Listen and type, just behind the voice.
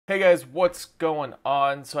Hey guys, what's going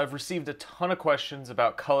on? So I've received a ton of questions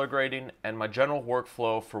about color grading and my general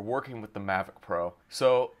workflow for working with the Mavic Pro.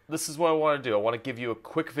 So this is what I want to do. I want to give you a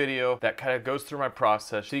quick video that kind of goes through my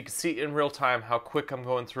process so you can see in real time how quick I'm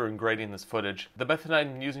going through and grading this footage. The method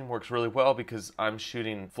I'm using works really well because I'm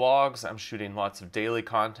shooting vlogs, I'm shooting lots of daily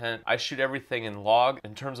content. I shoot everything in log.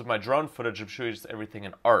 In terms of my drone footage, I'm shooting just everything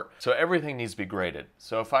in art. So everything needs to be graded.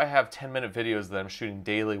 So if I have 10-minute videos that I'm shooting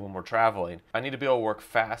daily when we're traveling, I need to be able to work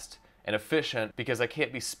fast and efficient because I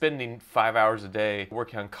can't be spending 5 hours a day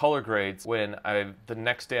working on color grades when the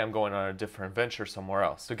next day I'm going on a different adventure somewhere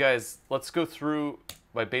else. So guys, let's go through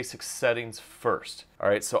my basic settings first. All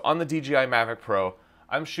right, so on the DJI Mavic Pro,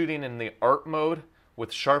 I'm shooting in the art mode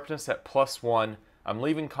with sharpness at +1. I'm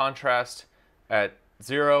leaving contrast at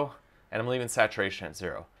 0, and I'm leaving saturation at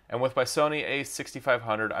 0. And with my Sony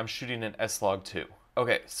a6500, I'm shooting in S-Log 2.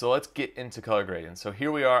 Okay, so let's get into color grading. So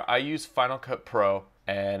here we are. I use Final Cut Pro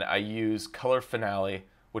and I use Color Finale,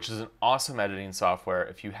 which is an awesome editing software.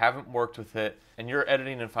 If you haven't worked with it and you're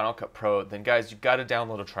editing in Final Cut Pro, then guys, you gotta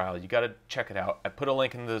download a trial. You gotta check it out. I put a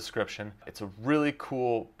link in the description. It's a really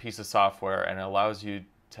cool piece of software and it allows you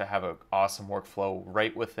to have an awesome workflow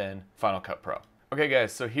right within Final Cut Pro. Okay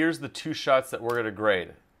guys, so here's the two shots that we're gonna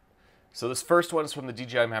grade. So this first one is from the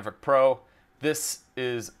DJI Mavic Pro. This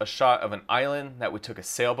is a shot of an island that we took a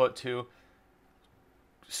sailboat to.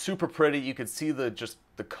 Super pretty. You can see just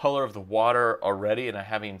the color of the water already, and I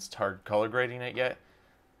haven't started color grading it yet.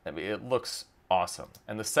 I mean, it looks awesome.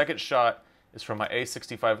 And the second shot is from my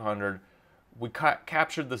a6500. We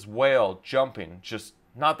captured this whale jumping just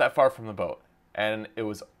not that far from the boat, and it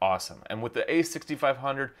was awesome. And with the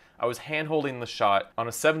a6500, I was hand-holding the shot on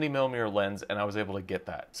a 70mm lens, and I was able to get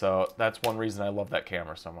that. So that's one reason I love that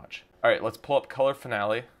camera so much. All right, let's pull up Color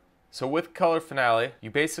Finale. So with Color Finale, you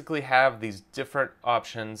basically have these different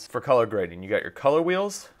options for color grading. You got your color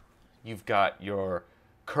wheels, you've got your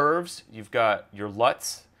curves, you've got your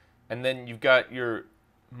LUTs, and then you've got your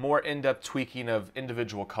more in-depth tweaking of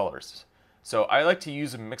individual colors. So I like to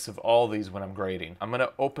use a mix of all these when I'm grading. I'm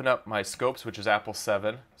gonna open up my scopes, which is Apple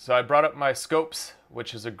 7. So I brought up my scopes,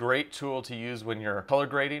 which is a great tool to use when you're color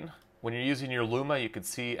grading. When you're using your Luma, you can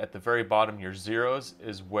see at the very bottom your zeros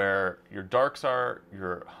is where your darks are,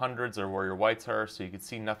 your hundreds are where your whites are, so you can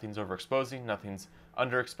see nothing's overexposing, nothing's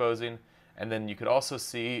underexposing. And then you could also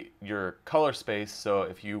see your color space, so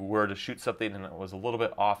if you were to shoot something and it was a little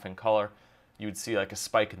bit off in color, you would see like a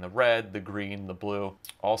spike in the red, the green, the blue.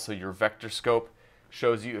 Also your vector scope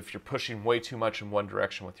shows you if you're pushing way too much in one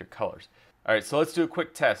direction with your colors. All right, so let's do a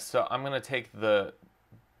quick test. So I'm gonna take the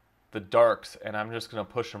darks and I'm just gonna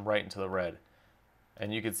push them right into the red.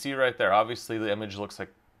 And you can see right there, obviously the image looks like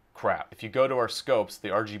crap. If you go to our scopes, the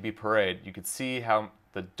Rgb Parade, you can see how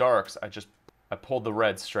the darks, I pulled the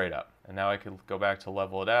red straight up. And now I can go back to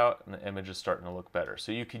level it out and the image is starting to look better.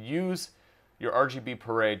 So you could use your Rgb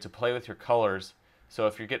Parade to play with your colors. So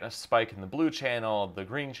if you're getting a spike in the blue channel, the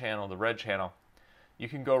green channel, the red channel, you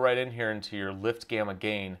can go right in here into your lift gamma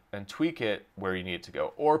gain and tweak it where you need it to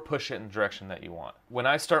go or push it in the direction that you want. When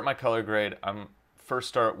I start my color grade, I'm first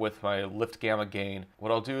start with my lift gamma gain.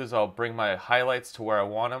 What I'll do is I'll bring my highlights to where I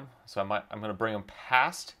want them. So I'm going to bring them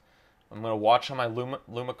past. I'm going to watch on my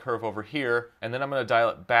Luma curve over here, and then I'm going to dial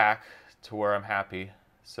it back to where I'm happy.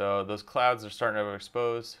 So those clouds are starting to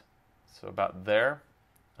expose, so about there.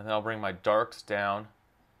 And then I'll bring my darks down.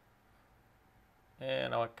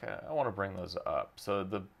 And I want to bring those up. So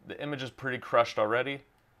the image is pretty crushed already.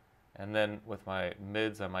 And then with my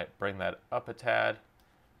mids, I might bring that up a tad,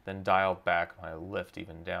 then dial back my lift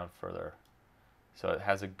even down further. So it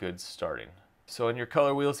has a good starting. So in your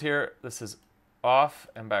color wheels here, this is off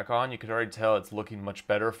and back on. You can already tell it's looking much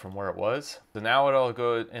better from where it was. So now what I'll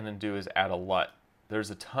go in and do is add a LUT. There's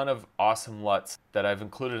a ton of awesome LUTs that I've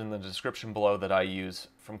included in the description below that I use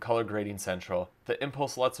from Color Grading Central. The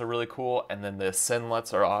Impulse LUTs are really cool, and then the Ascend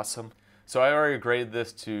LUTs are awesome. So I already graded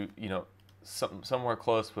this to, somewhere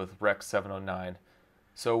close with Rec 709.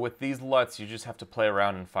 So with these LUTs, you just have to play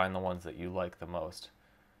around and find the ones that you like the most.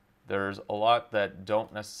 There's a lot that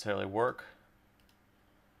don't necessarily work.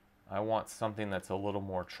 I want something that's a little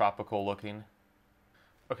more tropical looking.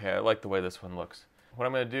 Okay, I like the way this one looks. What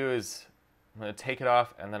I'm gonna do is I'm going to take it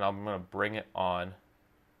off and then I'm going to bring it on,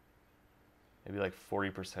 maybe like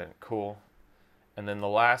 40% cool. And then the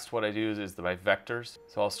last what I do is my vectors.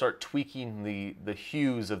 So I'll start tweaking the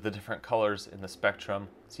hues of the different colors in the spectrum.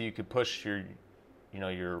 So you could push your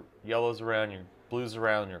yellows around, your blues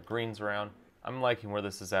around, your greens around. I'm liking where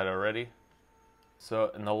this is at already.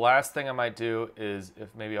 So, and the last thing I might do is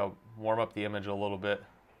if maybe I'll warm up the image a little bit.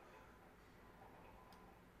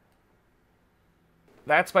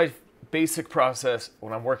 That's my basic process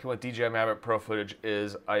when I'm working with DJI Mavic Pro footage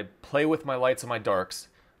is I play with my lights and my darks,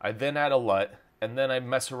 I then add a LUT, and then I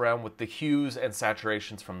mess around with the hues and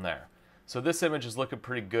saturations from there. So this image is looking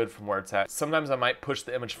pretty good from where it's at. Sometimes I might push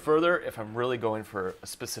the image further if I'm really going for a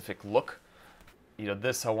specific look. You know,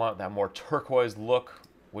 this I want that more turquoise look,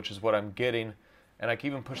 which is what I'm getting, and I can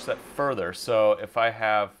even push that further. So if I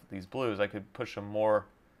have these blues, I could push them more,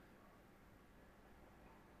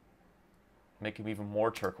 make them even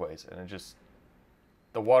more turquoise, and it just,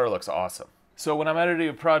 the water looks awesome. So when I'm editing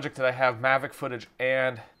a project that I have Mavic footage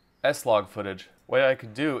and S-Log footage, what I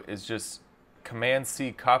could do is just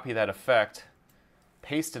Command-C, copy that effect,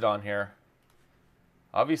 paste it on here.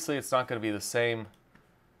 Obviously it's not going to be the same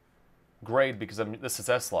grade because this is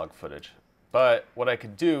S-Log footage. But what I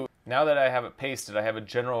could do, now that I have it pasted, I have a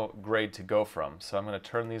general grade to go from. So I'm going to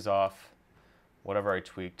turn these off, whatever I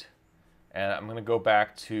tweaked, and I'm going to go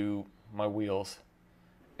back to my wheels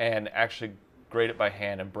and actually grade it by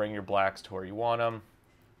hand and bring your blacks to where you want them,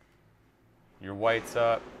 your whites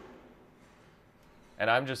up. And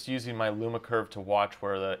I'm just using my Luma curve to watch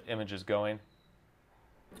where the image is going.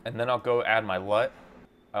 And then I'll go add my LUT.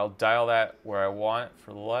 I'll dial that where I want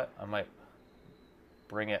for the LUT. I might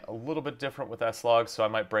bring it a little bit different with S-Log, so I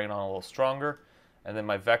might bring it on a little stronger. And then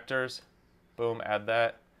my vectors, boom, add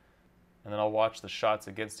that. And then I'll watch the shots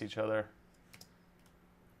against each other.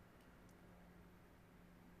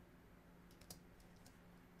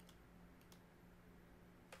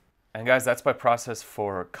 And guys, that's my process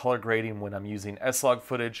for color grading when I'm using S-Log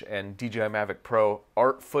footage and DJI Mavic Pro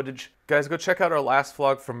art footage. Guys, go check out our last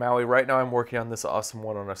vlog from Maui. Right now I'm working on this awesome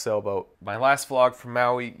one on a sailboat. My last vlog from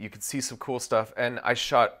Maui, you can see some cool stuff, and I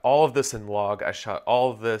shot all of this in log. I shot all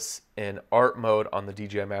of this in art mode on the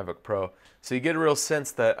DJI Mavic Pro. So you get a real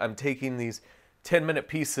sense that I'm taking these 10-minute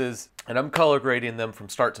pieces and I'm color grading them from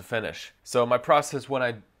start to finish. So my process when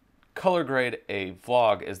I color grade a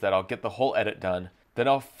vlog is that I'll get the whole edit done. Then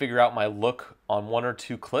I'll figure out my look on 1 or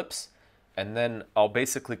 2 clips, and then I'll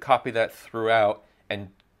basically copy that throughout and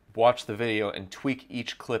watch the video and tweak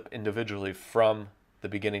each clip individually from the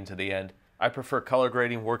beginning to the end. I prefer color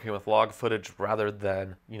grading, working with log footage rather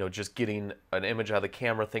than, you know, just getting an image out of the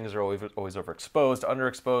camera. Things are always overexposed,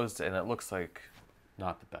 underexposed, and it looks like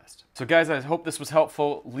not the best. So guys, I hope this was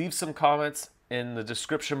helpful. Leave some comments in the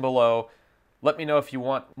description below. Let me know if you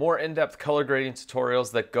want more in-depth color grading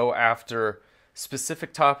tutorials that go after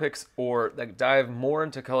specific topics or that dive more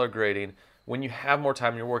into color grading when you have more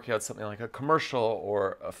time. You're working on something like a commercial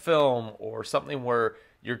or a film or something where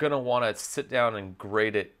you're going to want to sit down and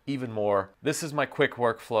grade it even more. This is my quick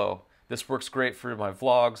workflow. This works great for my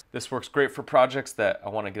vlogs. This works great for projects that I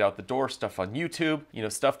want to get out the door, stuff on YouTube, you know,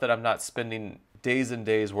 stuff that I'm not spending days and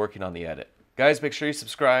days working on the edit. Guys, make sure you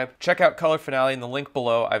subscribe. Check out Color Finale in the link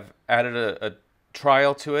below. I've added a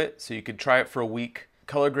trial to it so you could try it for a week.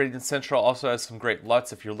 Color Grading Central also has some great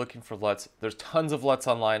LUTs if you're looking for LUTs. There's tons of LUTs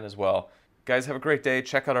online as well. Guys, have a great day.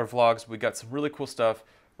 Check out our vlogs. We got some really cool stuff.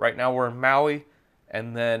 Right now we're in Maui,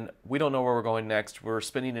 and then we don't know where we're going next. We're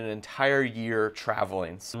spending an entire year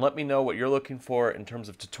traveling. So let me know what you're looking for in terms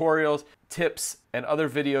of tutorials, tips, and other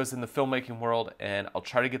videos in the filmmaking world, and I'll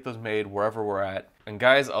try to get those made wherever we're at. And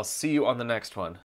guys, I'll see you on the next one.